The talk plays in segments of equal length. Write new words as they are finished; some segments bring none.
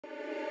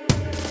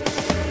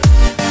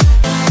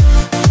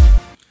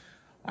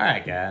All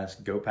right, guys,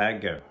 go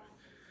Pack go.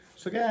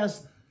 So,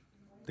 guys,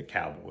 the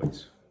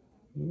Cowboys,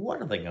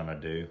 what are they going to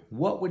do?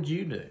 What would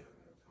you do?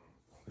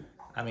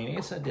 I mean,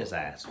 it's a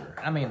disaster.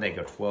 I mean, they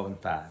go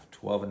 12-5,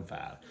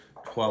 12-5,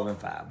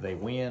 12-5. They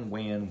win.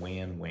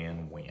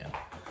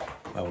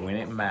 But when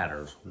it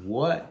matters,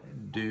 what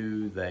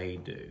do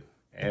they do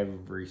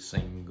every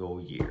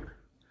single year?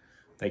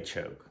 They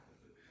choke.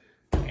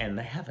 And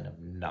they have an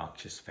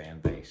obnoxious fan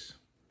base.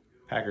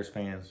 Packers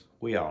fans,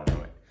 we all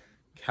know it.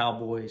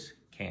 Cowboys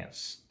can't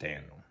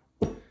stand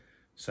them.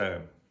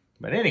 So,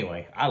 but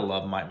anyway, I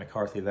love Mike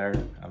McCarthy there.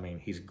 I mean,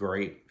 he's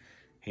great.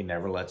 He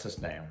never lets us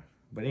down.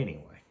 But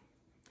anyway,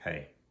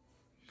 hey,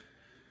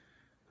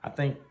 I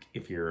think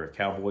if you're a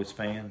Cowboys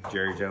fan,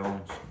 Jerry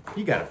Jones,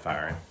 you got to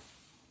fire him.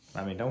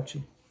 I mean, don't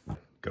you?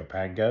 Go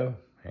Pack go.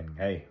 And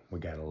hey, we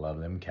got to love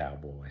them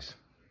Cowboys.